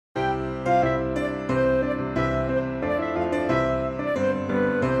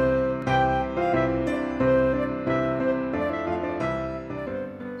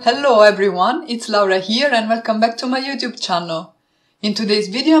Hello everyone, it's Laura here and welcome back to my YouTube channel. In today's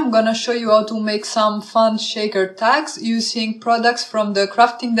video I'm gonna show you how to make some fun shaker tags using products from the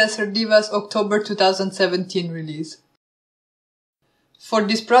Craftin Desert Divas October 2017 release. For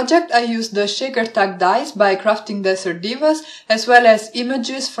this project I used the shaker tag dies by Craftin Desert Divas as well as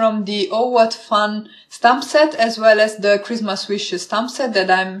images from the Oh What Fun stamp set as well as the Christmas Wishes stamp set that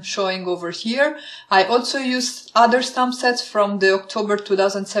I'm showing over here. I also used other stamp sets from the October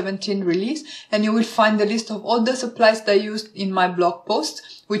 2017 release, and you will find the list of all the supplies that I used in my blog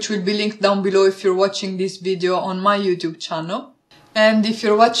post, which will be linked down below if you're watching this video on my YouTube channel. And if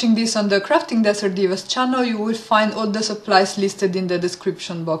you're watching this on the Craftin Desert Divas channel, you will find all the supplies listed in the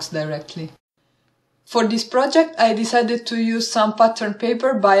description box directly. For this project, I decided to use some pattern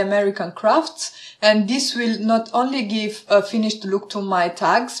paper by American Crafts, and this will not only give a finished look to my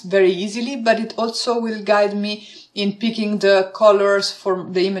tags very easily, but it also will guide me in picking the colors for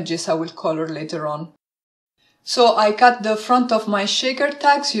the images I will color later on. So I cut the front of my shaker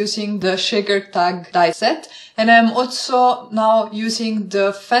tags using the shaker tag die set, and I'm also now using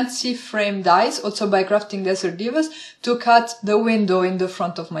the fancy frame dies, also by Craftin Desert Divas, to cut the window in the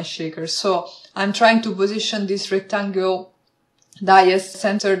front of my shaker. So I'm trying to position this rectangle die as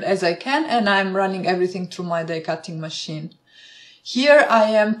centered as I can, and I'm running everything through my die cutting machine. Here I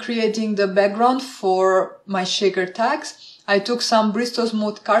am creating the background for my shaker tags. I took some Bristol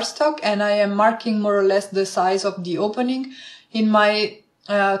Smooth cardstock and I am marking more or less the size of the opening in my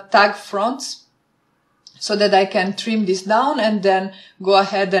tag fronts so that I can trim this down and then go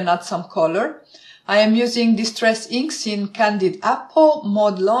ahead and add some color. I am using distress inks in Candied Apple,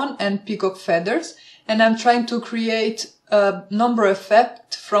 Maud Lawn and Peacock Feathers, and I'm trying to create a number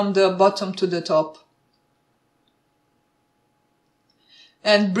effect from the bottom to the top.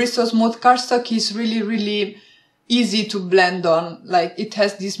 And Bristol Smooth cardstock is really easy to blend on. Like, it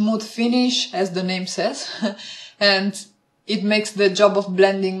has this smooth finish, as the name says, and it makes the job of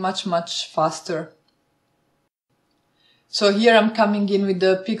blending much faster. So here I'm coming in with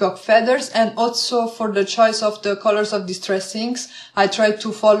the Peacock Feathers, and also for the choice of the colors of distress inks, I tried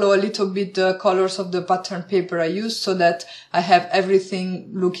to follow a little bit the colors of the pattern paper I used so that I have everything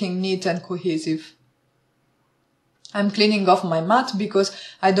looking neat and cohesive. I'm cleaning off my mat because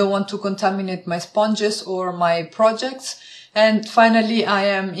I don't want to contaminate my sponges or my projects. And finally, I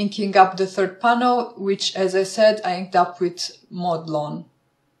am inking up the third panel, which, as I said, I inked up with Maud Lawn.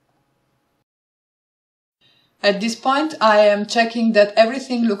 At this point, I am checking that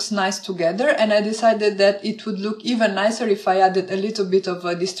everything looks nice together, and I decided that it would look even nicer if I added a little bit of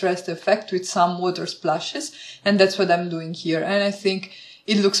a distressed effect with some water splashes, and that's what I'm doing here, and I think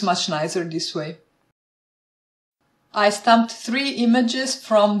it looks much nicer this way. I stamped 3 images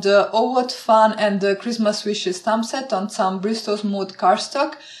from the Oh What Fun and the Christmas Wishes stamp set on some Bristol Smooth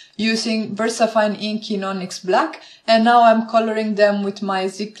cardstock using VersaFine ink in Onyx Black, and now I'm coloring them with my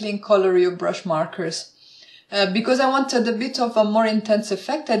Zicklin Colorio brush markers. Because I wanted a bit of a more intense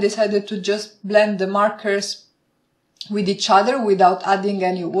effect, I decided to just blend the markers with each other without adding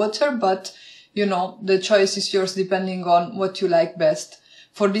any water, but you know, the choice is yours depending on what you like best.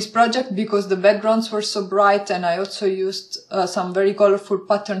 For this project, because the backgrounds were so bright and I also used some very colorful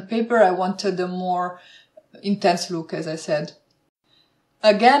pattern paper, I wanted a more intense look, as I said.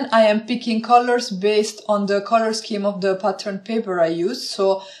 Again, I am picking colors based on the color scheme of the pattern paper I used,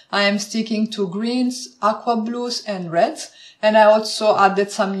 so I am sticking to greens, aqua blues and reds, and I also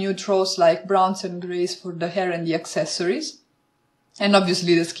added some neutrals like browns and grays for the hair and the accessories. And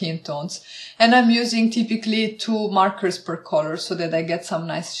obviously the skin tones. And I'm using typically 2 markers per color so that I get some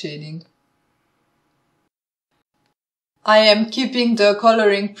nice shading. I am keeping the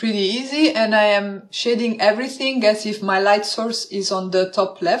coloring pretty easy, and I am shading everything as if my light source is on the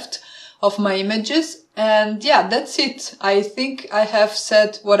top left of my images. And yeah, that's it. I think I have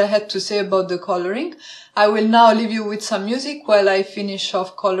said what I had to say about the coloring. I will now leave you with some music while I finish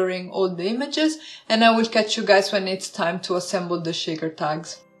off coloring all the images, and I will catch you guys when it's time to assemble the shaker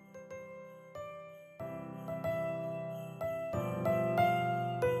tags.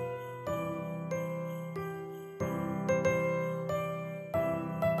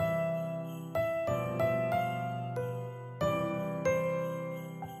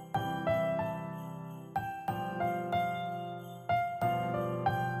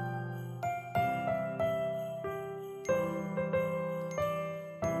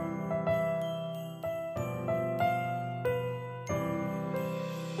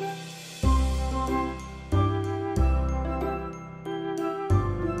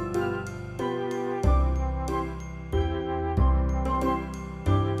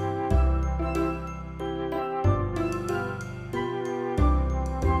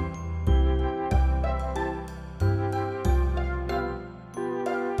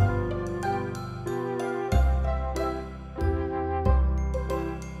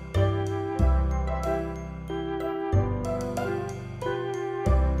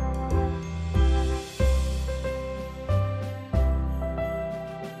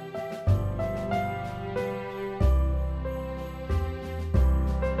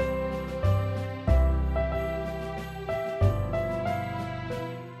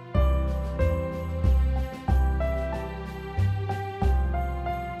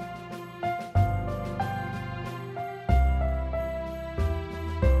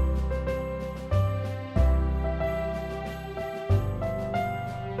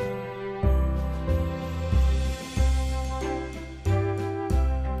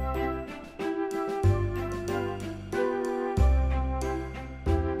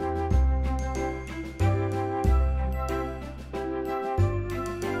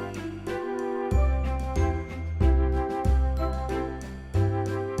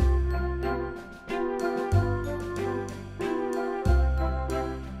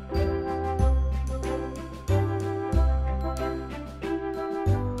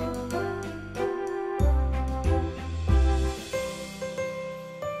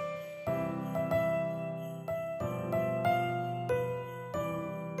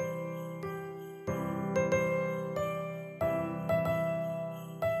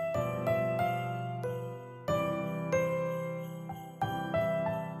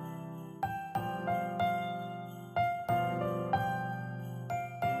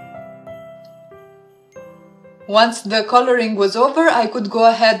 Once the coloring was over, I could go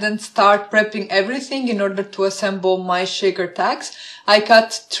ahead and start prepping everything in order to assemble my shaker tags. I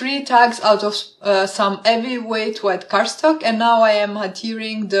cut 3 tags out of some heavyweight white cardstock, and now I am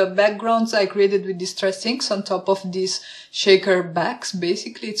adhering the backgrounds I created with distress inks on top of these shaker backs.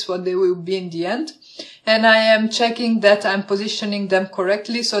 Basically, it's what they will be in the end. And I am checking that I'm positioning them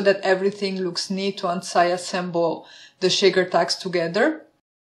correctly so that everything looks neat once I assemble the shaker tags together.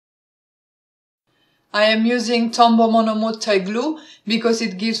 I am using Tombow Mono Multi Glue because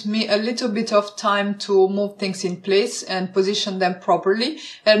it gives me a little bit of time to move things in place and position them properly.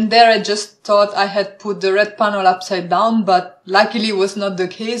 And there I just thought I had put the red panel upside down, but luckily it was not the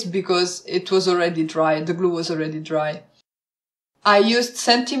case because it was already dry. The glue was already dry. I used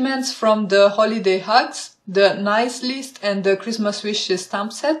sentiments from the Holiday Hugs, the Nice List and the Christmas Wishes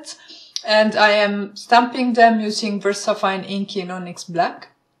stamp sets. And I am stamping them using VersaFine ink in Onyx Black.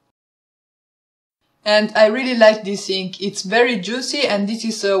 And I really like this ink. It's very juicy and this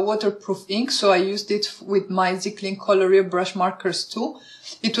is a waterproof ink, so I used it with my Zicklin Coloreal brush markers too.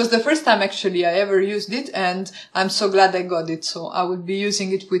 It was the first time actually I ever used it and I'm so glad I got it, so I will be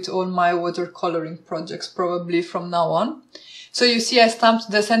using it with all my watercoloring projects probably from now on. So you see I stamped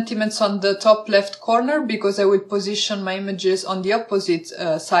the sentiments on the top left corner because I will position my images on the opposite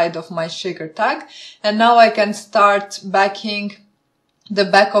side of my shaker tag. And now I can start backing the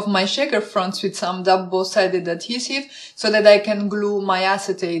back of my shaker fronts with some double-sided adhesive so that I can glue my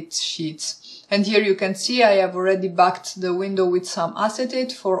acetate sheets. And here you can see I have already backed the window with some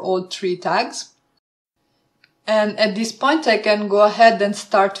acetate for all 3 tags. And at this point I can go ahead and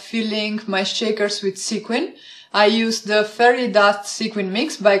start filling my shakers with sequin. I used the Fairy Dust Sequin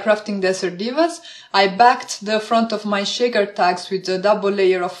Mix by Craftin Desert Divas. I backed the front of my shaker tags with a double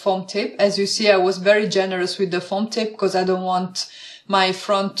layer of foam tape. As you see, I was very generous with the foam tape because I don't want my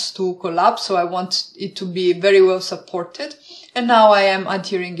front to collapse, so I want it to be very well supported. And now I am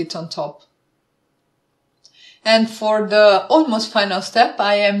adhering it on top. And for the almost final step,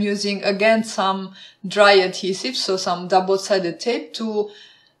 I am using again some dry adhesive, so some double-sided tape to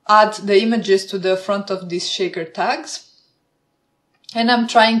add the images to the front of these shaker tags. And I'm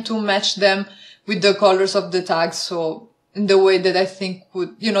trying to match them with the colors of the tags, so in the way that I think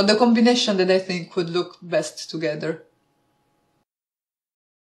would, the combination that I think would look best together.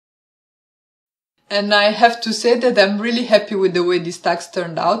 And I have to say that I'm really happy with the way these tags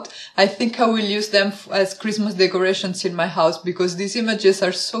turned out. I think I will use them as Christmas decorations in my house because these images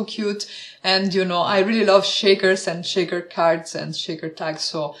are so cute and, I really love shakers and shaker cards and shaker tags,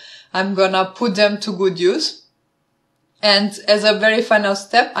 so I'm gonna put them to good use. And as a very final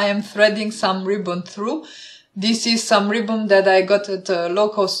step, I am threading some ribbon through. This is some ribbon that I got at a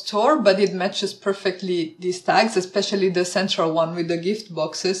local store, but it matches perfectly these tags, especially the central one with the gift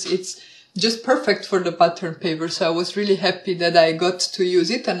boxes. It's just perfect for the pattern paper, so I was really happy that I got to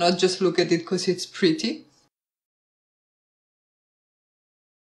use it and not just look at it because it's pretty.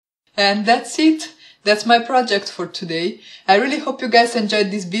 And that's it. That's my project for today. I really hope you guys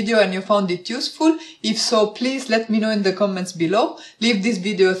enjoyed this video and you found it useful. If so, please let me know in the comments below. Leave this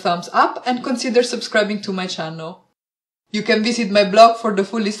video a thumbs up and consider subscribing to my channel. You can visit my blog for the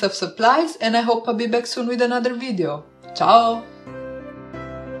full list of supplies and I hope I'll be back soon with another video. Ciao!